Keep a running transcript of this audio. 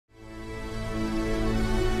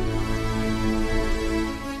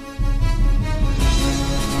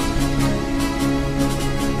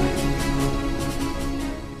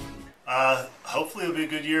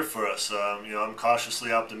good year for us. I'm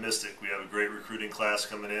cautiously optimistic. We have a great recruiting class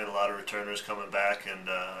coming in, a lot of returners coming back, and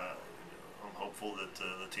I'm hopeful that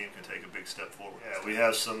the team can take a big step forward. Yeah, we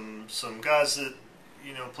have some guys that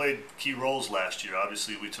played key roles last year.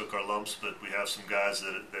 Obviously, we took our lumps, but we have some guys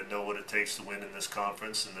that know what it takes to win in this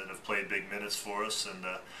conference and that have played big minutes for us. And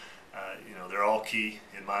they're all key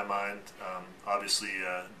in my mind. Obviously,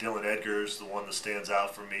 Dylan Edgar is the one that stands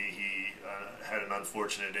out for me. He had an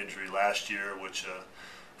unfortunate injury last year, which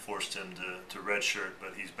forced him to redshirt,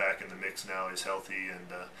 but he's back in the mix now. He's healthy, and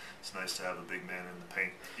it's nice to have a big man in the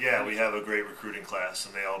paint. Yeah, we have a great recruiting class,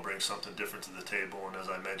 and they all bring something different to the table. And as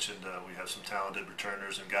I mentioned, we have some talented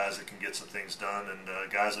returners and guys that can get some things done,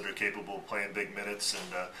 and guys that are capable of playing big minutes.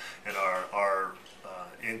 And our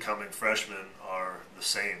incoming freshmen are the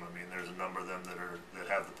same. I mean, there's a number of them that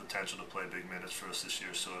have the potential to play big minutes for us this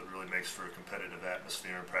year. So it really makes for a competitive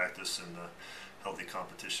atmosphere in practice, and healthy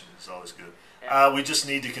competition is always good. We just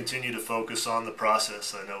need to continue to focus on the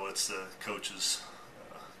process. I know it's the coach's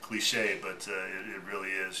cliche, but it really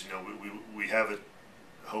is. We have it.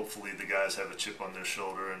 Hopefully, the guys have a chip on their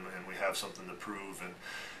shoulder, and we have something to prove, and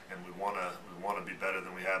we want to be better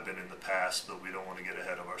than we have been in the past, but we don't want to get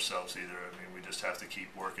ahead of ourselves either. I mean, we just have to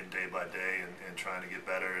keep working day by day and trying to get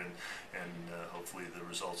better, and hopefully the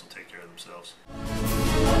results will take care of themselves.